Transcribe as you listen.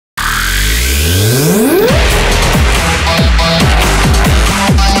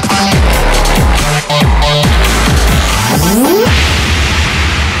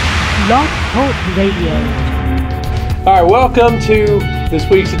Cult Radio. All right, welcome to this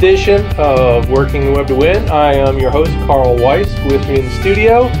week's edition of Working the Web to Win. I am your host, Carl Weiss. With me in the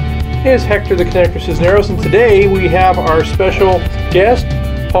studio is Hector the Connector Cisneros, and today we have our special guest,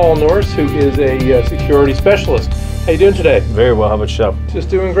 Paul Norse, who is a security specialist. How you doing today? Very well. How about yourself? Just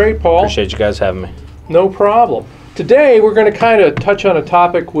doing great, Paul. Appreciate you guys having me. No problem. Today we're going to kind of touch on a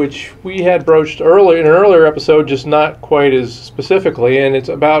topic which we had broached earlier in an earlier episode, just not quite as specifically, and it's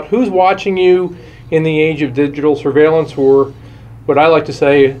about who's watching you in the age of digital surveillance, or what I like to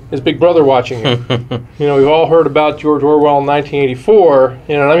say is Big Brother watching you. You know, we've all heard about George Orwell in 1984,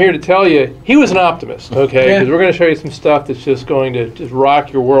 and I'm here to tell you he was an optimist, okay? Because we're going to show you some stuff that's just going to just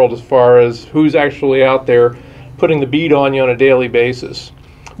rock your world as far as who's actually out there putting the beat on you on a daily basis.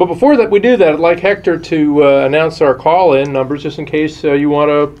 But before that, we do that, I'd like Hector to announce our call-in numbers just in case you want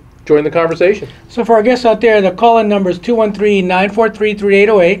to join the conversation. So for our guests out there, the call-in number is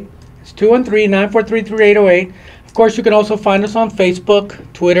 213-943-3808. It's 213-943-3808. Of course, you can also find us on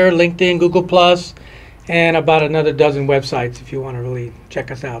Facebook, Twitter, LinkedIn, Google+, and about another dozen websites if you want to really check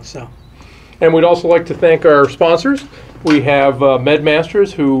us out. And we'd also like to thank our sponsors. We have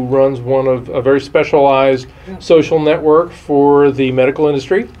MedMasters, who runs a very specialized social network for the medical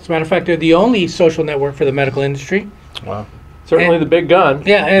industry. As a matter of fact, they're the only social network for the medical industry. Wow. Certainly the big gun.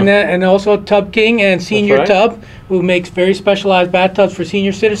 Yeah, and also Tub King and Senior right. Tub, who makes very specialized bathtubs for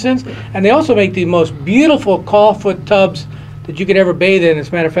senior citizens. And they also make the most beautiful clawfoot tubs that you could ever bathe in. As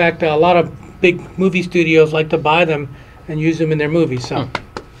a matter of fact, a lot of big movie studios like to buy them and use them in their movies. So.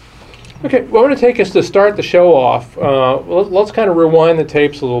 Okay, well, I'm going to take us to start the show off. Let's kind of rewind the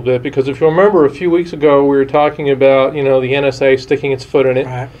tapes a little bit, because if you remember a few weeks ago, we were talking about, the NSA sticking its foot in it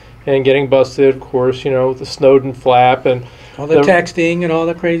and getting busted, of course, the Snowden flap and all the texting and all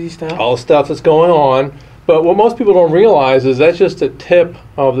the crazy stuff. All the stuff that's going on. But what most people don't realize is that's just a tip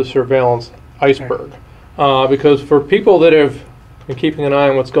of the surveillance iceberg. Because for people that have been keeping an eye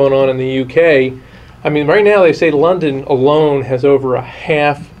on what's going on in the UK, I mean, right now they say London alone has over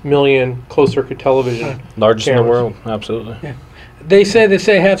 500,000 closed-circuit television Largest cameras. in the world, absolutely. Yeah. They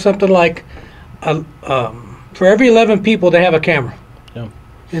say have something like, for every 11 people, they have a camera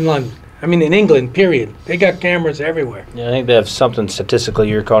in London. I mean, in England, period. They got cameras everywhere. Yeah, I think they have something statistically,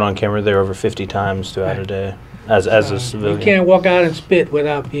 you're caught on camera there over 50 times throughout a day as a civilian. You can't walk out and spit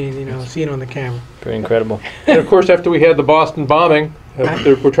without being, seen on the camera. Pretty incredible. And, of course, after we had the Boston bombing,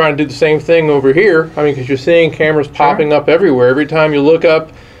 we're trying to do the same thing over here. I mean, because you're seeing cameras popping up everywhere. Every time you look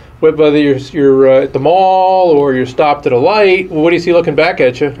up, whether you're at the mall or you're stopped at a light, well, what do you see looking back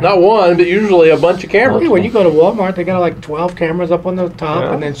at you? Not one, but usually a bunch of cameras. Yeah, when you go to Walmart, they got like 12 cameras up on the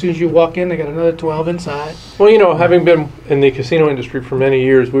top, and then as soon as you walk in, they got another 12 inside. Well, having been in the casino industry for many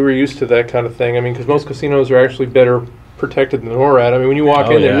years, we were used to that kind of thing. I mean, because most casinos are actually better protected than NORAD. I mean, when you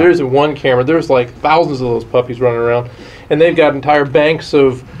walk in there isn't one camera. There's like thousands of those puppies running around. And they've got entire banks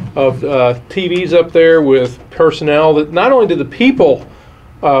of TVs up there with personnel that not only do the people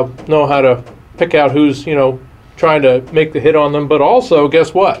know how to pick out who's, trying to make the hit on them, but also,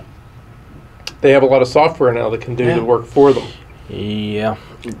 guess what? They have a lot of software now that can do the work for them. Yeah.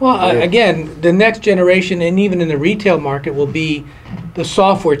 Well, again, the next generation, and even in the retail market, will be the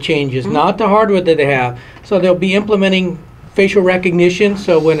software changes, not the hardware that they have. So they'll be implementing facial recognition,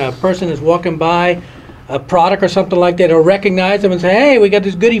 so when a person is walking by a product or something like that, they'll recognize them and say, hey, we got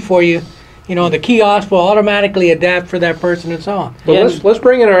this goodie for you. The kiosk will automatically adapt for that person and so on. Well, let's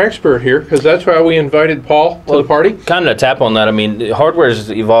bring in our expert here, because that's why we invited Paul to the party. Kind of tap on that. I mean, hardware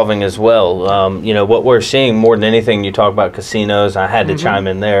is evolving as well. What we're seeing more than anything, you talk about casinos, I had to chime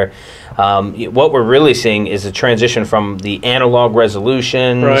in there. What we're really seeing is a transition from the analog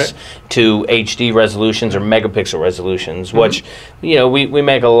resolutions to HD resolutions or megapixel resolutions, which, we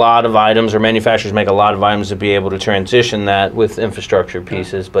make a lot of items, or manufacturers make a lot of items to be able to transition that with infrastructure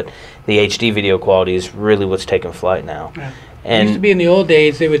pieces, but the HD video quality is really what's taking flight now. And it used to be in the old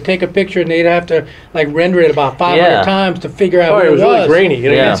days, they would take a picture and they'd have to render it about 500 times to figure out what it was. It was really grainy. You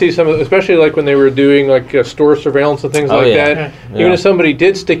can see some of the, especially like when they were doing store surveillance and things like that. Even if somebody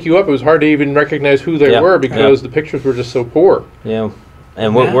did stick you up, it was hard to even recognize who they were because the pictures were just so poor. Yeah.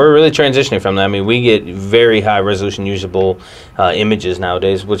 And we're really transitioning from that. I mean, we get very high resolution usable images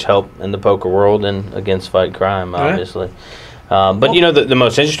nowadays, which help in the poker world and against fight crime, obviously. But the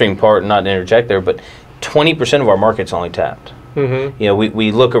most interesting part, not to interject there, but 20% of our market's only tapped.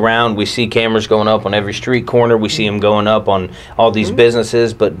 We look around, we see cameras going up on every street corner, we see them going up on all these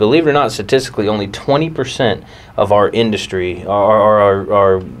businesses, but believe it or not, statistically, only 20% of our industry,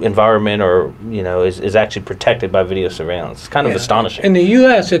 our environment, is actually protected by video surveillance. It's kind of astonishing. In the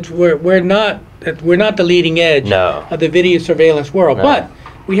U.S., we're not the leading edge of the video surveillance world, but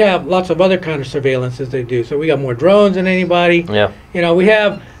we have lots of other kind of surveillance as they do. So we got more drones than anybody. Yeah. You know, we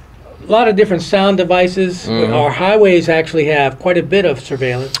have a lot of different sound devices. Our highways actually have quite a bit of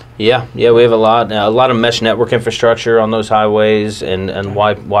surveillance. Yeah, we have a lot of mesh network infrastructure on those highways and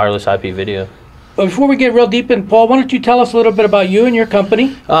wireless IP video. But before we get real deep in, Paul, why don't you tell us a little bit about you and your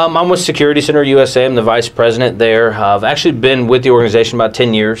company? I'm with Security Center USA. I'm the vice president there. I've actually been with the organization about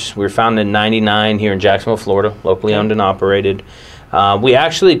 10 years. We were founded in '99 here in Jacksonville, Florida, locally owned and operated. We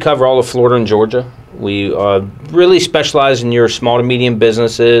actually cover all of Florida and Georgia. We really specialize in your small to medium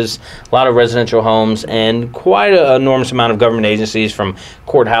businesses, a lot of residential homes, and quite an enormous amount of government agencies, from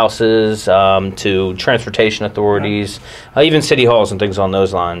courthouses to transportation authorities, even city halls and things on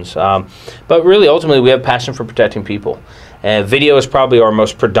those lines. But really, ultimately, we have passion for protecting people. Video is probably our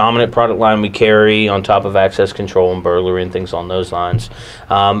most predominant product line we carry, on top of access control and burglary and things on those lines.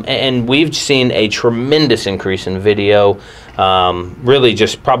 And we've seen a tremendous increase in video. Really,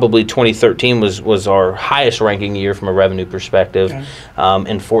 just probably 2013 was our highest ranking year from a revenue perspective.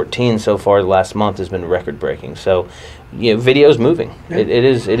 And 14 so far, the last month, has been record breaking. So, you know, video is moving. It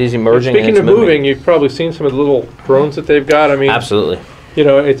is emerging. Speaking of moving, you've probably seen some of the little drones that they've got. I mean, absolutely. You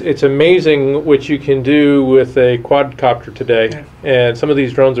know, it's amazing what you can do with a quadcopter today, and some of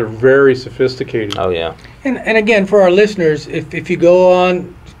these drones are very sophisticated. Oh yeah. And again, for our listeners, if you go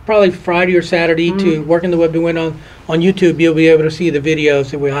on probably Friday or Saturday to Working the Web to Win on YouTube, you'll be able to see the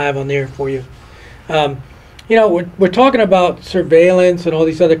videos that we have on there for you. You know, we're talking about surveillance and all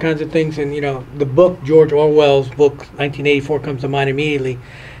these other kinds of things, and you know, the book, George Orwell's book 1984, comes to mind immediately.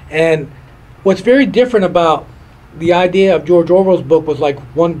 And what's very different about the idea of George Orwell's book was like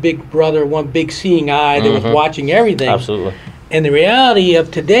one big brother, one big seeing eye that was watching everything. Absolutely. And the reality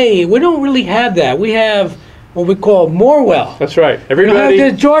of today, we don't really have that. We have what we call Morwell. That's right. Everybody.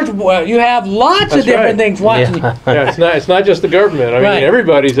 You have lots of different things watching you. Yeah, it's not just the government. I mean,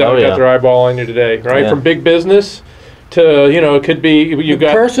 everybody's got their eyeball on you today, right? From big business to, you know, it could be you've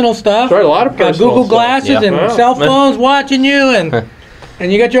got personal stuff. That's right, a lot of personal Google stuff. glasses and cell phones watching you,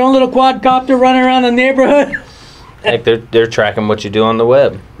 and you got your own little quadcopter running around the neighborhood. Like they're tracking what you do on the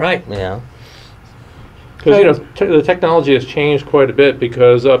web. Right. Yeah. Because, you know, the technology has changed quite a bit,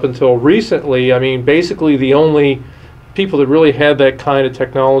 because up until recently, I mean, basically the only people that really had that kind of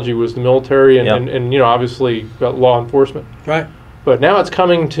technology was the military and you know, obviously law enforcement. Right. But now it's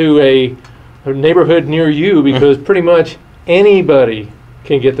coming to a neighborhood near you, because pretty much anybody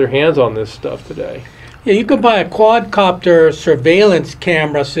can get their hands on this stuff today. Yeah, you can buy a quadcopter surveillance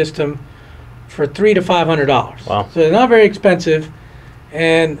camera system for $300 to $500. Wow. So they're not very expensive,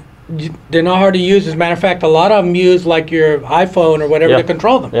 and they're not hard to use. As a matter of fact, a lot of them use like your iPhone or whatever to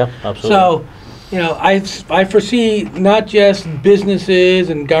control them. Yeah, absolutely. So, you know, I foresee not just businesses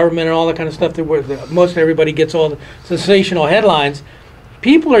and government and all that kind of stuff that most everybody gets all the sensational headlines.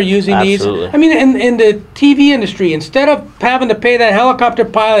 People are using these. I mean, in the TV industry, instead of having to pay that helicopter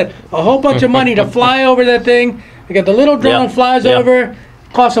pilot a whole bunch of money to fly over that thing, they got the little drone flies over.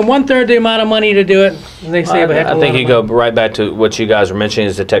 Costs them 1/3 the amount of money to do it, and they save a heck of a lot of money. I think you go right back to what you guys were mentioning,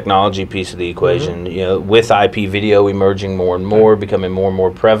 is the technology piece of the equation. You know, with IP video emerging more and more, becoming more and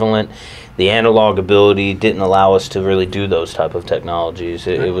more prevalent, the analog ability didn't allow us to really do those type of technologies.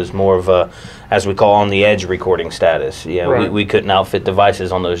 It was more of a, as we call, on the edge recording status. You know, we couldn't outfit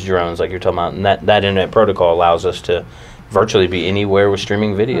devices on those drones like you're talking about, and that internet protocol allows us to virtually be anywhere with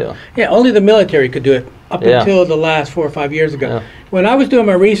streaming video. Yeah, only the military could do it up until the last 4 or 5 years ago. When I was doing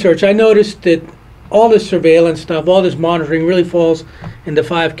my research, I noticed that all this surveillance stuff, all this monitoring really falls into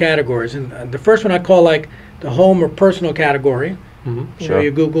 5 categories. And the first one I call like the home or personal category. You know,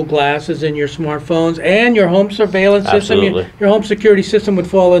 your Google glasses and your smartphones and your home surveillance system. Your home security system would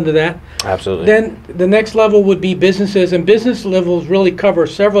fall into that. Absolutely. Then the next level would be businesses, and business levels really cover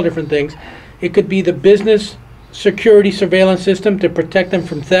several different things. It could be the business security surveillance system to protect them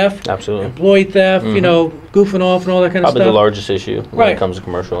from theft, employee theft, you know, goofing off and all that kind of stuff. Probably the largest issue when it comes to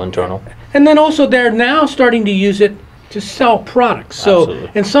commercial internal. And then also they're now starting to use it to sell products. So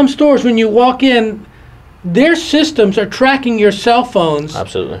in some stores, when you walk in, their systems are tracking your cell phones,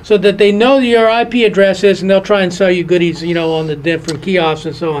 so that they know your IP address is, and they'll try and sell you goodies, you know, on the different kiosks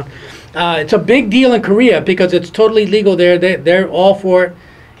and so on. It's a big deal in Korea because it's totally legal there. They're all for it.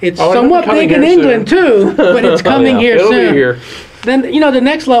 It's somewhat big in England too, but it's coming here soon. It'll be here. Then, you know, the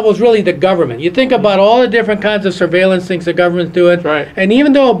next level is really the government. You think about all the different kinds of surveillance things the government's doing. And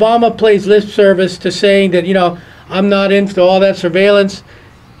even though Obama plays lip service to saying that, you know, I'm not into all that surveillance,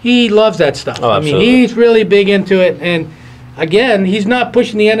 he loves that stuff. I mean, he's really big into it. And again, he's not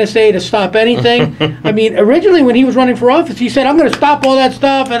pushing the NSA to stop anything. I mean, originally when he was running for office, he said, I'm going to stop all that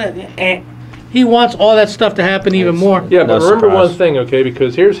stuff. And he wants all that stuff to happen even more. Yeah, but No remember surprise. one thing, okay?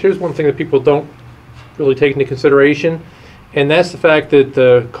 Because here's one thing that people don't really take into consideration, and that's the fact that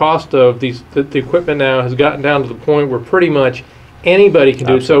the cost of the equipment now has gotten down to the point where pretty much anybody can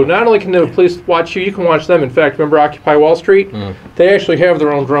do it. So not only can the police watch you can watch them. In fact, remember Occupy Wall Street? They actually have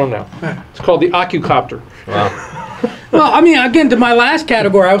their own drone now. It's called the Occupcopter. Wow. Well, I mean, again, to my last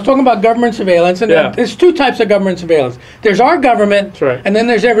category, I was talking about government surveillance, and there's two types of government surveillance. There's our government, That's right. and then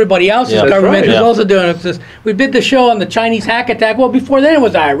there's everybody else's Yeah. That's government right. who's Yeah. also doing it. We did the show on the Chinese hack attack. Well, before then it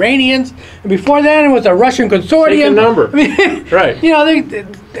was the Iranians, and before then it was a Russian consortium. Take a number. I mean, Right. You know,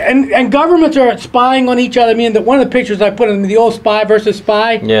 and governments are spying on each other. I mean, one of the pictures I put in the old Spy versus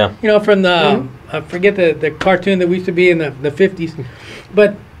Spy. Yeah. You know, from the I forget the cartoon that we used to be in the 50s,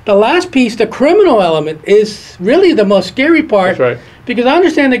 but. The last piece, the criminal element, is really the most scary part. That's right. Because I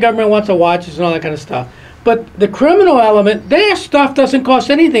understand the government wants to watch us and all that kind of stuff. But the criminal element, their stuff doesn't cost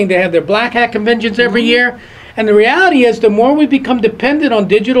anything. They have their black hat conventions every year. And the reality is the more we become dependent on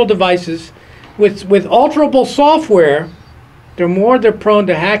digital devices with alterable software, the more they're prone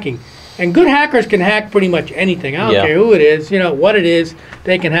to hacking. And good hackers can hack pretty much anything. I don't care who it is, you know, what it is,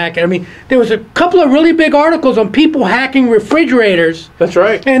 they can hack it. I mean, there was a couple of really big articles on people hacking refrigerators. That's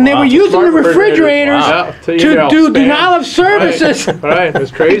right. And they were using Smart the refrigerators Wow. to do spam. denial of services Right, that's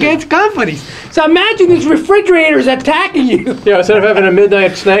crazy. against companies. So imagine these refrigerators attacking you. Yeah, instead of having a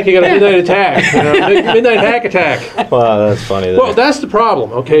midnight snack, you got a midnight attack. You know, midnight hack attack. Wow, that's funny. Well, that's the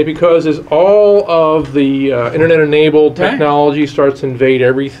problem, okay? Because as all of the internet-enabled Right. technology starts to invade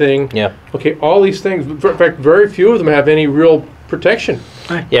everything, Yeah. okay, all these things. In fact, very few of them have any real protection.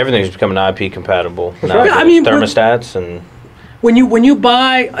 Yeah, everything's becoming IP compatible now. right. Yeah, I mean, thermostats and When you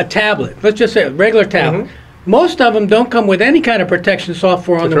buy a tablet, let's just say a regular tablet, most of them don't come with any kind of protection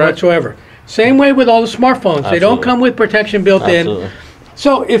software on That's them right. whatsoever. Same way with all the smartphones. They don't Absolutely. come with protection built absolutely. in.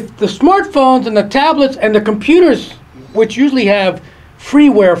 So if the smartphones and the tablets and the computers, which usually have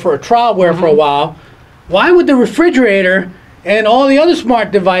freeware for a trialware for a while, why would the refrigerator and all the other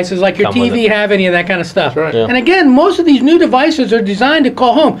smart devices like your Come with TV it. have any of that kind of stuff? That's right. Yeah. And again, most of these new devices are designed to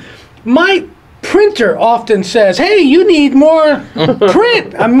call home. My printer often says, "Hey, you need more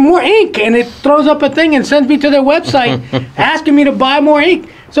print, more ink," and it throws up a thing and sends me to their website asking me to buy more ink.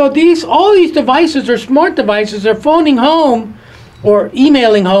 So all these devices are smart devices. Are phoning home or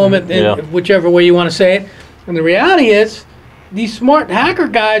emailing home, Yeah. whichever way you want to say it. And the reality is, these smart hacker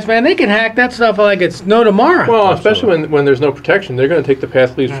guys, man, they can hack that stuff like it's no tomorrow. Well, especially when there's no protection, they're going to take the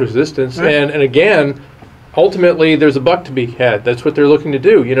path of least resistance. Right. And again, ultimately, there's a buck to be had. That's what they're looking to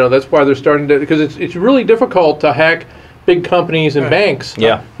do. You know, that's why they're starting to, because it's really difficult to hack big companies and banks.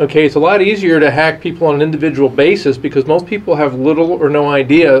 Yeah. Okay, it's a lot easier to hack people on an individual basis because most people have little or no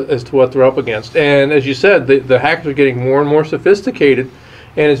idea as to what they're up against. And as you said, the hackers are getting more and more sophisticated,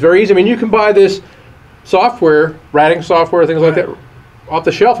 and it's very easy. I mean, you can buy this software, ratting software, things like that, off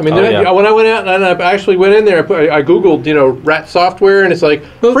the shelf. I mean, when I went out and I actually went in there, I Googled, you know, rat software, and it's like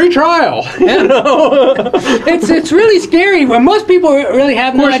free trial. You know? It's really scary when most people really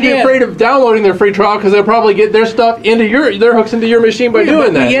have Of no course, you'd be idea. afraid of downloading their free trial because they'll probably get their stuff into their hooks into your machine by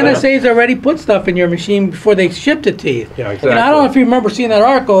doing that. The NSA's already put stuff in your machine before they shipped it to you. Yeah, exactly. And I don't know if you remember seeing that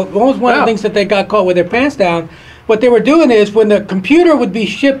article. It was one of the things that they got caught with their pants down. What they were doing is when the computer would be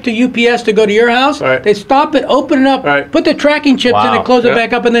shipped to UPS to go to your house, Right. they'd stop it, open it up, Right. put the tracking chips in Wow. it, close it Yeah.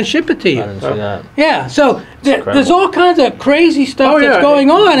 back up, and then ship it to you. I didn't see that. Yeah, so there's incredible. all kinds of crazy stuff that's going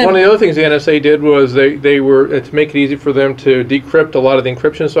on. One of And the other things the NSA did was they were to make it easy for them to decrypt a lot of the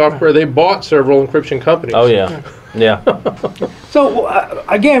encryption software. They bought several encryption companies. Oh yeah, yeah. so,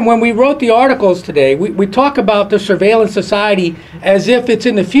 again, when we wrote the articles today, we talk about the surveillance society as if it's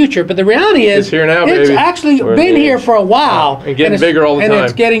in the future, but the reality is It's here now, it's baby. actually We're been in the here age. for a while. And getting it's- bigger all the and time.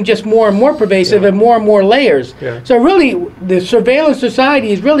 it's getting just more and more pervasive and more layers. Yeah. So really, the surveillance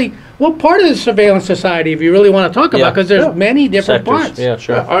society is really, well, part of the surveillance society, if you really want to talk about, because there's many different Sectors. parts. Yeah,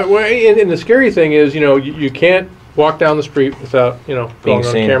 sure. Well, and the scary thing is, you know, you can't walk down the street without, you know, Being going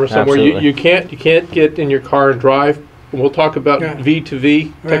on seen. camera somewhere. Absolutely. You can't get in your car and drive. We'll talk about Yeah.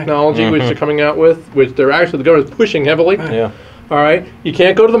 V2V Right. technology, which they're coming out with, which they're actually, the government's pushing heavily. Yeah. All right. You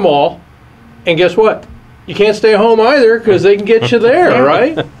can't go to the mall. And guess what? You can't stay home either because they can get you there, all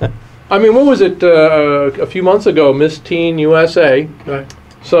right? I mean, what was it a few months ago, Miss Teen USA, Right.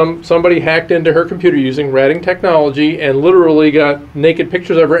 somebody hacked into her computer using ratting technology and literally got naked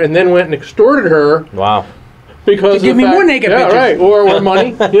pictures of her and then went and extorted her Wow. because To of give the me fact- more naked yeah, pictures. right, or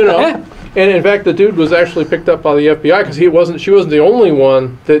money, you know. Yeah. And in fact, the dude was actually picked up by the FBI because she wasn't the only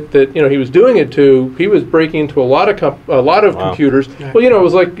one that you know he was doing it to. He was breaking into a lot of Wow. computers. Well, you know, it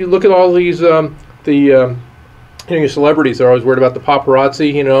was like you look at all these You know, your celebrities are always worried about the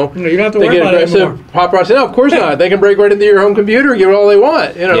paparazzi, you know. You don't have to They worry get about it aggressive anymore. paparazzi. No, of course not. They can break right into your home computer and get all they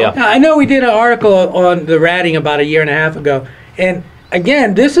want, you know. Yeah. Now, I know we did an article on the ratting about a year and a half ago, and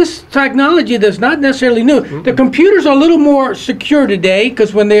again, this is technology that's not necessarily new. The computers are a little more secure today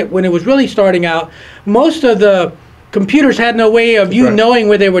because when it was really starting out, most of the computers had no way of you right. knowing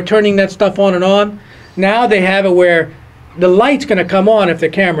where they were turning that stuff on and on. Now they have it where the light's going to come on if the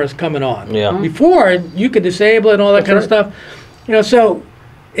camera's coming on. Yeah. Before, you could disable it and all that kind of stuff. You know, so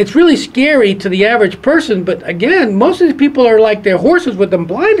it's really scary to the average person. But again, most of these people are like their horses with them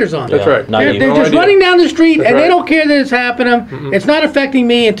blinders on. That's right. They're just running down the street and they don't care that it's happening. It's not affecting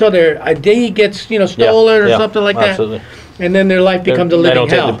me until their ID gets, you know, stolen or something like that. Absolutely. And then their life becomes a living hell.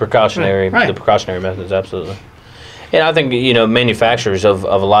 They don't take the precautionary methods. Absolutely. And I think, you know, manufacturers of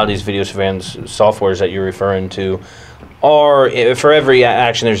a lot of these video surveillance softwares that you're referring to are, for every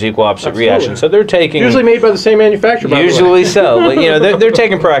action there's equal opposite reaction. So they're taking, usually made by the same manufacturer, by the way. usually so, but you know, they're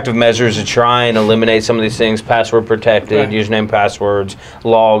taking proactive measures to try and eliminate some of these things, password protected, username, passwords,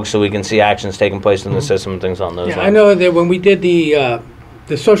 logs, so we can see actions taking place in the system and things on those lines. I know that when we did the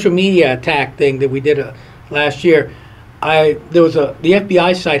social media attack thing that we did last year, the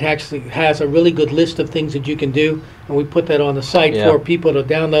FBI site actually has a really good list of things that you can do, and we put that on the site for people to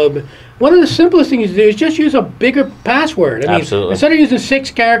download. But one of the simplest things to do is just use a bigger password. I mean, instead of using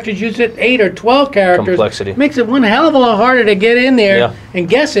 6 characters, use it 8 or 12 characters. Complexity makes it one hell of a lot harder to get in there and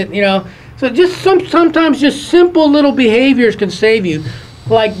guess it. You know, so just sometimes just simple little behaviors can save you.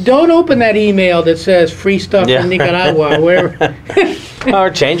 Like, don't open that email that says free stuff from Nicaragua or wherever.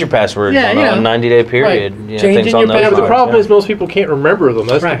 Or change your passwords on a 90-day period. Right. You know, Changing your password. The problem is most people can't remember them.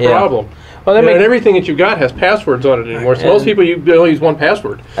 That's the problem. Well, and everything that you've got has passwords on it anymore. So most people, you only use one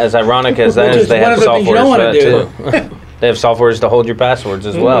password. As ironic as that is, they have software for that too. They have softwares to hold your passwords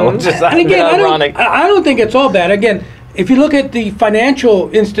as well. Just and again, ironic. I don't think it's all bad. Again, if you look at the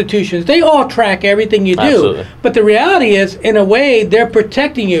financial institutions, they all track everything you do. Absolutely. But the reality is, in a way, they're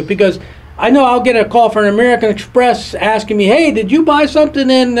protecting you because I know I'll get a call from American Express asking me, hey, did you buy something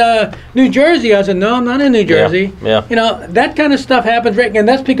in New Jersey? I said, no, I'm not in New Jersey. Yeah. You know, that kind of stuff happens, right? And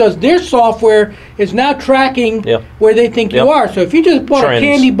that's because their software is now tracking where they think you are. So if you just bought a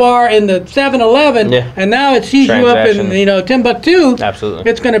candy bar in the 7-Eleven and now it sees you up in, you know, Timbuktu,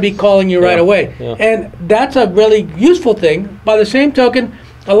 it's going to be calling you right away. And that's a really useful thing. By the same token,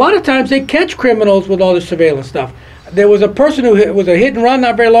 a lot of times they catch criminals with all this surveillance stuff. There was a person who was a hit and run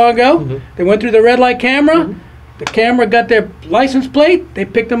not very long ago. They went through the red light camera. The camera got their license plate. They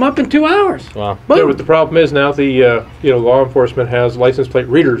picked them up in 2 hours. Wow. Yeah, but the problem is now the law enforcement has license plate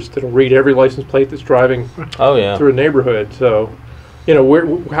readers that'll read every license plate that's driving through a neighborhood. So, you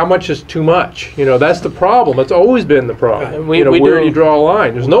know, how much is too much? You know, that's the problem. It's always been the problem. Where do you draw a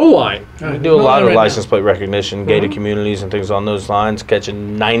line? There's no line. We do a lot of license plate recognition, gated communities and things on those lines,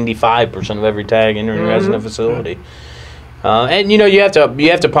 catching 95% of every tag entering a resident facility. And you know, you have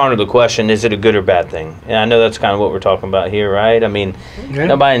to ponder the question: is it a good or bad thing? And I know that's kind of what we're talking about here, right? I mean,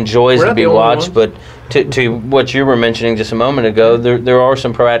 nobody enjoys to be watched, but to what you were mentioning just a moment ago, there are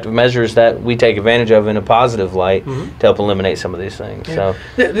some proactive measures that we take advantage of in a positive light to help eliminate some of these things. So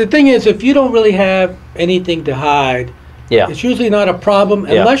the thing is, if you don't really have anything to hide, it's usually not a problem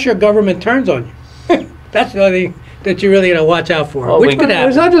unless your government turns on you. That's the only thing that you really got to watch out for. Which could happen.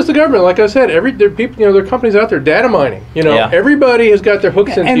 It's not just the government. Like I said, there are people, you know, there are companies out there data mining. You know, everybody has got their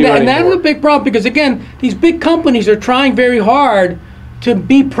hooks into you and that's a big problem because again, these big companies are trying very hard to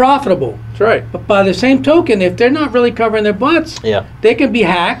be profitable. That's right. But by the same token, if they're not really covering their butts, they can be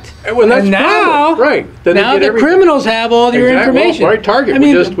hacked. Well, that's now, then now the criminals have all your information. Well, right, Target. I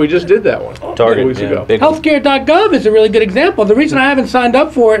mean, we just did that one. Target, weeks ago. Healthcare.gov is a really good example. The reason I haven't signed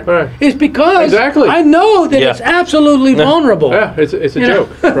up for it is because I know that it's absolutely vulnerable. Yeah, it's a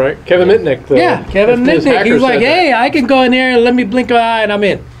joke, right? Kevin Mitnick. Kevin Mitnick. He's like, hey, I can go in there and let me blink an eye and I'm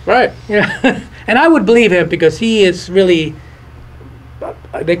in. Right. Yeah. And I would believe him because he is really,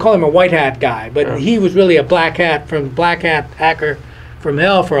 they call him a white hat guy, but he was really a black hat hacker from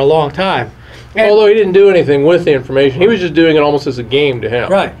hell for a long time. And although he didn't do anything with the information, he was just doing it almost as a game to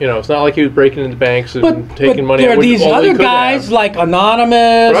him. Right. You know, it's not like he was breaking into banks and taking money. There are these other guys like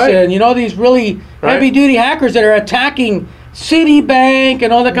Anonymous and, you know, these really heavy-duty hackers that are attacking Citibank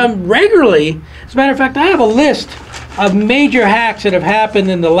and all that kind of regularly. As a matter of fact, I have a list of major hacks that have happened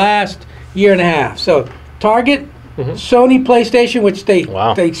in the last year and a half. So Target, Sony PlayStation, which they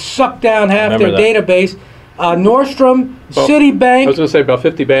sucked down half their database. Nordstrom, Citibank. I was going to say about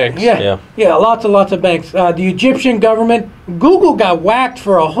 50 banks. Yeah, lots and lots of banks. The Egyptian government. Google got whacked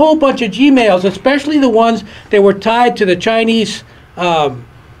for a whole bunch of Gmails, especially the ones that were tied to the Chinese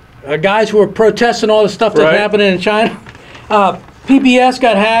guys who were protesting all the stuff that's happening in China. PBS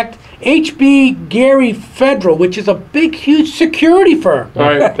got hacked. HB Gary Federal, which is a big, huge security firm.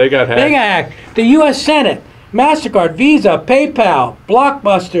 Right, they got hacked. They got hacked. The U.S. Senate, MasterCard, Visa, PayPal,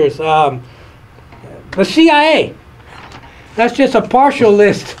 Blockbusters, the CIA. That's just a partial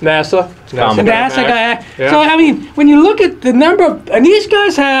list. NASA NASA got hacked. Yeah. So, I mean, when you look at the number of, and these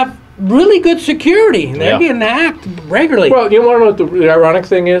guys have really good security, and they're getting hacked regularly. Well, you want to know what the ironic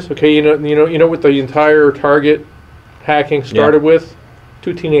thing is? Okay, you know what the entire Target hacking started with?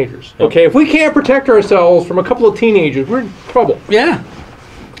 2 teenagers. Yep. Okay, if we can't protect ourselves from a couple of teenagers, we're in trouble. Yeah.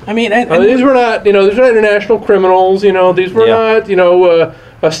 I mean, these were not, these are not international criminals. These were not,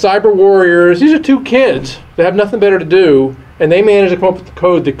 cyber warriors. These are 2 kids that have nothing better to do, and they managed to come up with the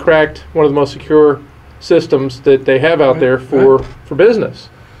code that cracked one of the most secure systems that they have out there for business.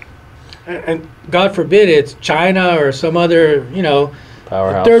 And God forbid it's China or some other,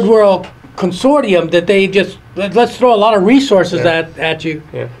 powerhouse, third world consortium that they just let's throw a lot of resources at you.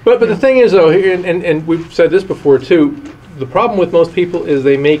 Yeah. But the thing is, though, here, and we've said this before too, the problem with most people is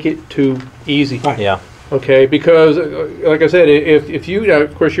they make it too easy. Right. Yeah. Okay, because like I said, if you,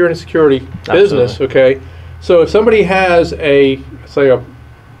 of course, you're in a security business. Okay, so if somebody has say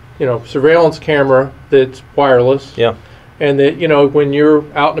a surveillance camera that's wireless. Yeah. And that when you're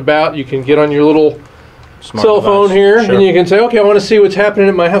out and about, you can get on your little Smart cell phone device. here, Sure. and you can say, okay, I want to see what's happening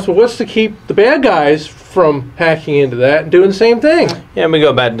at my house. Well, what's to keep the bad guys from hacking into that and doing the same thing? Yeah, and we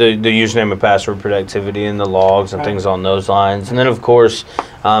go back to the username and password productivity and the logs and things on those lines. And then, of course,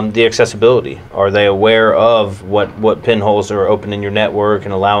 the accessibility. Are they aware of what pinholes are open in your network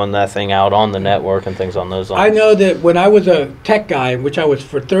and allowing that thing out on the network and things on those lines? I know that when I was a tech guy, which I was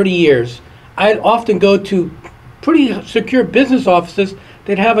for 30 years, I'd often go to pretty secure business offices.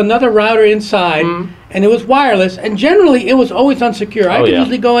 They'd have another router inside, and it was wireless, and generally it was always unsecure. I could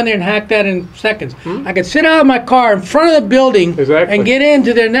usually go in there and hack that in seconds. I could sit out of my car in front of the building and get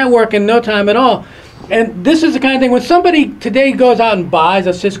into their network in no time at all. And this is the kind of thing, when somebody today goes out and buys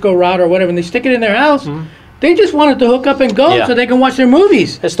a Cisco router or whatever, and they stick it in their house, they just want it to hook up and go so they can watch their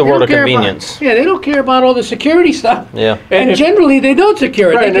movies. It's the world of convenience. They don't care about all the security stuff. Yeah. And generally, they don't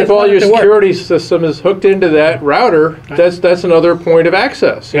secure it. Right, and if all your security system is hooked into that router, that's another point of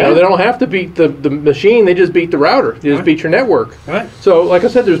access. They don't have to beat the machine, they just beat the router. They just beat your network. Right. So, like I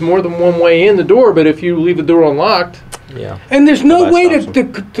said, there's more than one way in the door, but if you leave the door unlocked... Yeah. And there's no way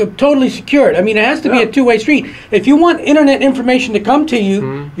to totally secure it. I mean, it has to be a two-way street. If you want internet information to come to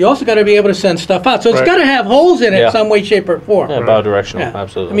you, you also got to be able to send stuff out. So it's got to have holes in it some way, shape, or form. Yeah, bidirectional,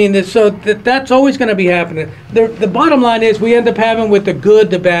 absolutely. I mean, that's always going to be happening. The bottom line is we end up having with the good,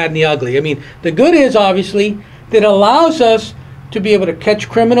 the bad, and the ugly. I mean, the good is obviously that allows us to be able to catch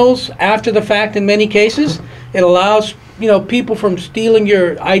criminals after the fact in many cases. It allows people from stealing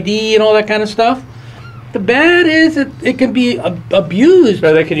your ID and all that kind of stuff. The bad is that it can be abused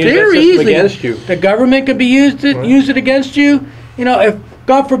they can use very that system easily against you. The government could be use it against you. If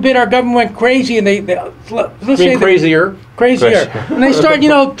God forbid our government went crazy and let's say crazier, and they start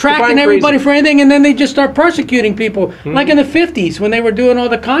tracking everybody for anything, and then they just start persecuting people like in the 50s when they were doing all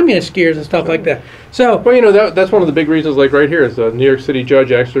the communist skiers and stuff like that. So that's one of the big reasons. Like right here, is the New York City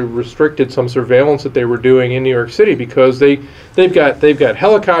judge actually restricted some surveillance that they were doing in New York City because they've got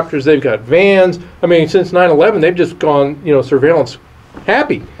helicopters, they've got vans. I mean, since 9/11, they've just gone surveillance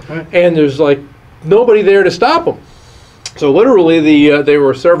happy, and there's like nobody there to stop them. So literally, there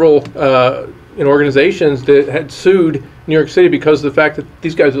were several organizations that had sued New York City because of the fact that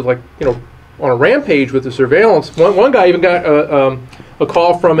these guys were on a rampage with the surveillance. One guy even got a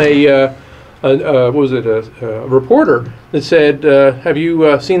call from a reporter that said, "Have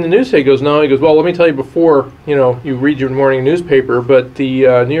you seen the news today?" He goes, "No." He goes, "Well, let me tell you before you read your morning newspaper, but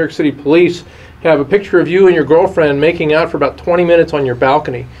the New York City police have a picture of you and your girlfriend making out for about 20 minutes on your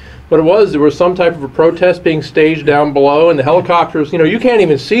balcony." What there was some type of a protest being staged down below, and the helicopters, you can't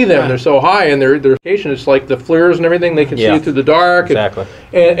even see them. They're so high, and their location is like the FLIRs and everything. They can see it through the dark. Exactly.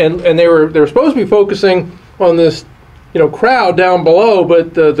 And they were supposed to be focusing on this, crowd down below,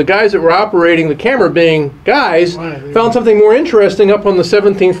 but the guys that were operating the camera, being guys, found something more interesting up on the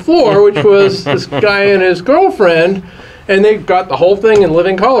 17th floor, which was this guy and his girlfriend. And they got the whole thing in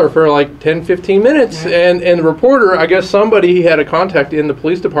living color for like 10, 15 minutes. And the reporter, I guess somebody had a contact in the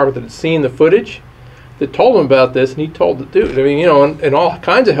police department that had seen the footage that told him about this, and he told the dude. I mean, and all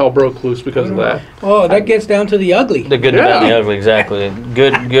kinds of hell broke loose because of that. Oh, that gets down to the ugly. The good, the bad, and the ugly, exactly.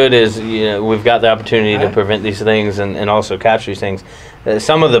 Good is, we've got the opportunity to prevent these things and also capture these things.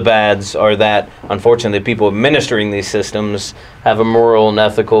 Some of the bads are that, unfortunately, people administering these systems have a moral and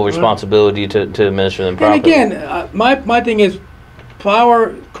ethical responsibility to administer them properly. And again, my thing is,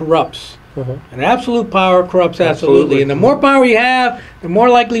 power corrupts. And absolute power corrupts absolutely. And the more power you have, the more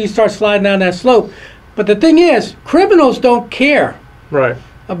likely you start sliding down that slope. But the thing is, criminals don't care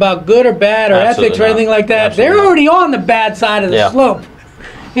about good or bad or ethics or anything like that. They're already on the bad side of the slope.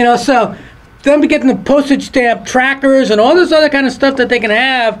 You know, so them getting the postage stamp trackers and all this other kind of stuff that they can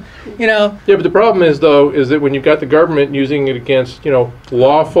have, you know. Yeah, but the problem is, though, is that when you've got the government using it against, you know,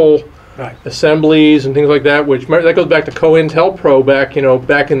 lawful assemblies and things like that, which that goes back to COINTELPRO back, you know,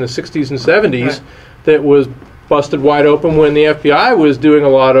 back in the 60s and 70s, that was busted wide open when the FBI was doing a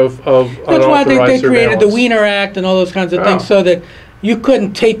lot of That's why they created the Wiener Act and all those kinds of things, so that you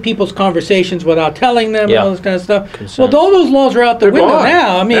couldn't tape people's conversations without telling them and all this kind of stuff. Consent. Well, all those laws are out the window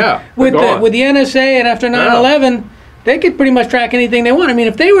now. I mean, with the NSA and after 9/11, they could pretty much track anything they want. I mean,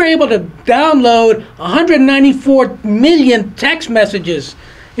 if they were able to download 194 million text messages,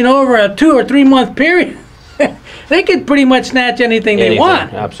 you know, over a 2 or 3 month period, they could pretty much snatch anything they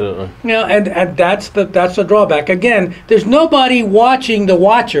want. Absolutely. You know, and that's the drawback. Again, there's nobody watching the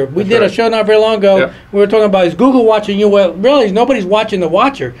watcher. We did a show not very long ago. Yep. We were talking about, is Google watching you? Well, really, nobody's watching the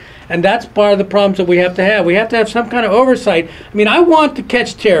watcher. And that's part of the problems that we have to have. We have to have some kind of oversight. I mean, I want to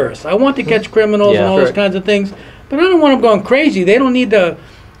catch terrorists. I want to catch criminals and all those kinds of things. But I don't want them going crazy. They don't need to,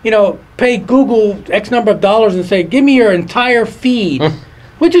 you know, pay Google X number of dollars and say, give me your entire feed.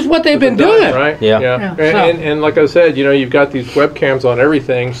 Which is what they've been doing. Right? Yeah. And like I said, you know, you've got these webcams on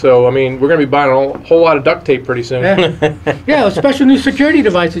everything. So, I mean, we're going to be buying a whole lot of duct tape pretty soon. Yeah, special new security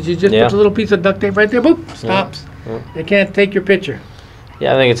devices. You just put a little piece of duct tape right there. Boop, stops. They can't take your picture.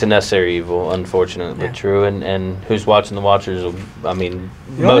 Yeah, I think it's a necessary evil, unfortunately, but true. And who's watching the watchers? I mean,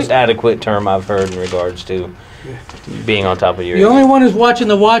 most adequate term I've heard in regards to being on top of your... The only one who's watching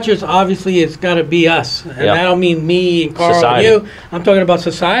the watchers, obviously, it's got to be us. And I don't mean me and Carl and you. I'm talking about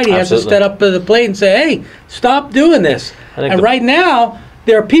society. Has to step up to the plate and say, hey, stop doing this. And right now,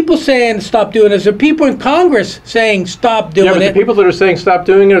 there are people saying stop doing this. There are people in Congress saying stop doing it. The people that are saying stop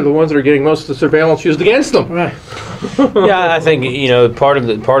doing it are the ones that are getting most of the surveillance used against them. Right. Yeah, I think, you know, part of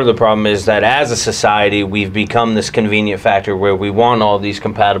the problem is that as a society we've become this convenient factor where we want all these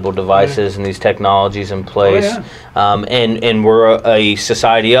compatible devices and these technologies in place, and we're a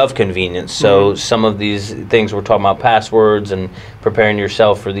society of convenience. So some of these things we're talking about, passwords and preparing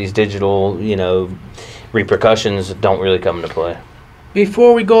yourself for these digital, you know, repercussions, don't really come into play.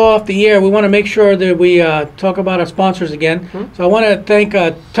 Before we go off the air, we want to make sure that we talk about our sponsors again. So I want to thank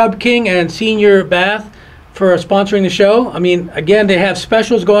Tub King and Senior Bath for sponsoring the show. I mean, again, they have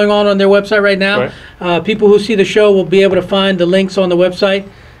specials going on their website right now. People who see the show will be able to find the links on the website.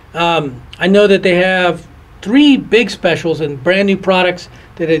 I know that they have 3 big specials and brand new products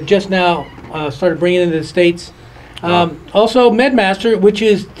that have just now started bringing into the States. Also, MedMaster, which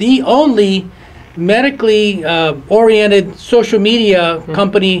is the only medically oriented social media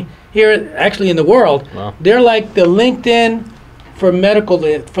company here, actually in the world. They're like the LinkedIn for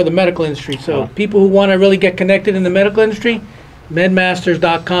the medical industry. So people who want to really get connected in the medical industry,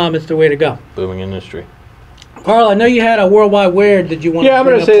 medmasters.com is the way to go. Booming industry. Carl, I know you had a worldwide weird that you want to I'm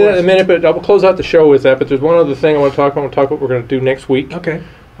going to say that in a minute, but I'll close out the show with that. But there's one other thing I want to talk about. I want to talk about what we're going to do next week. Okay.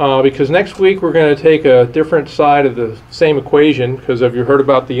 Because next week we're going to take a different side of the same equation. Because have you heard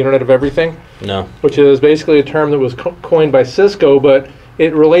about the Internet of Everything? No. Which is basically a term that was coined by Cisco, but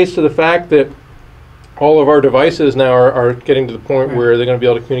it relates to the fact that all of our devices now are getting to the point where they're going to be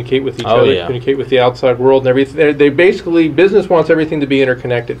able to communicate with each other, communicate with the outside world and everything. They basically, business wants everything to be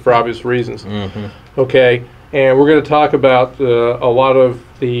interconnected for obvious reasons. Okay, and we're going to talk about a lot of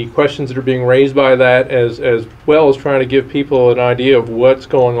the questions that are being raised by that, as well as trying to give people an idea of what's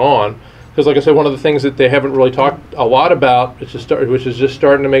going on. Because, like I said, one of the things that they haven't really talked a lot about, which is just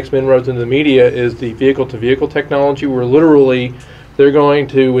starting to make some inroads into the media, is the vehicle-to-vehicle technology, where literally they're going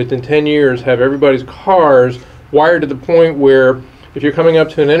to, within 10 years, have everybody's cars wired to the point where if you're coming up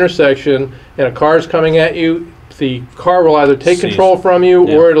to an intersection and a car is coming at you, the car will either take control from you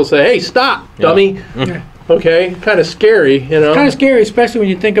or it'll say, hey, stop, dummy. Okay, kind of scary, you know. It's kind of scary, especially when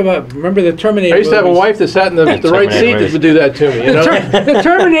you think about, remember the Terminator I used to have a wife that sat in the right seat that would do that to me, you know. The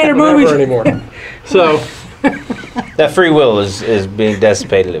Terminator movies. Never anymore. So... That free will is being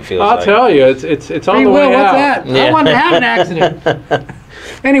dissipated, it feels like. I'll tell you, it's on the way out. What's that? Yeah. I want to have an accident.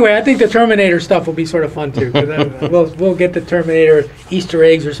 Anyway, I think the Terminator stuff will be sort of fun too. We'll get the Terminator Easter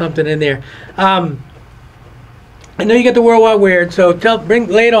eggs or something in there. I know you get the worldwide weird, so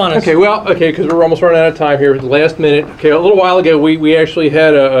lay it on us. Okay, because we're almost running out of time here. The last minute. Okay, a little while ago, we actually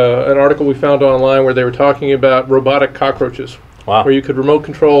had an article we found online where they were talking about robotic cockroaches. Wow. Where you could remote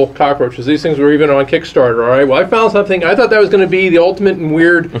control cockroaches. These things were even on Kickstarter, all right? Well, I found something. I thought that was going to be the ultimate and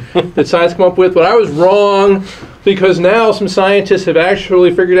weird that science come up with, but I was wrong. because now some scientists have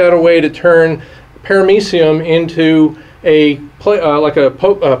actually figured out a way to turn paramecium into a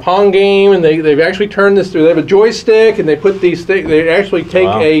Pong game, and they've actually turned this through. They have a joystick, and they put these they actually take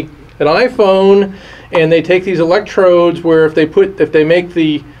an iPhone, and they take these electrodes where if they make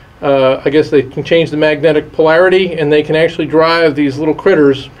the I guess they can change the magnetic polarity, and they can actually drive these little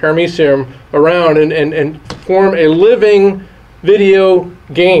critters, paramecium, around and form a living video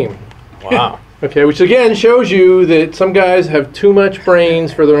game. Wow. Okay, which again shows you that some guys have too much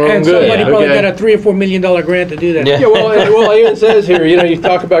brains for their own And good. somebody probably got a $3 or $4 million grant to do that. Yeah, well, it even says here, you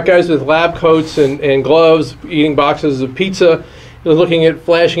talk about guys with lab coats and gloves eating boxes of pizza, looking at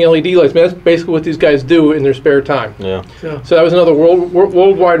flashing LED lights. Man, that's basically what these guys do in their spare time. Yeah. So that was another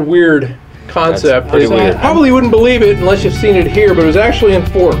worldwide weird concept. That's pretty weird. Probably wouldn't believe it unless you've seen it here, but it was actually in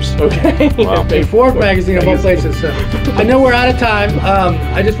Forbes. Okay. Wow. A Forbes magazine of all places. So I know we're out of time.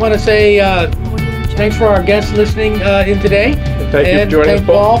 I just want to say thanks for our guests listening in today. Thank you for joining us,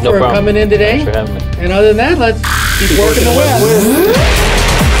 Paul No for problem. coming in today. Thanks for having me. And other than that, let's keep working the web.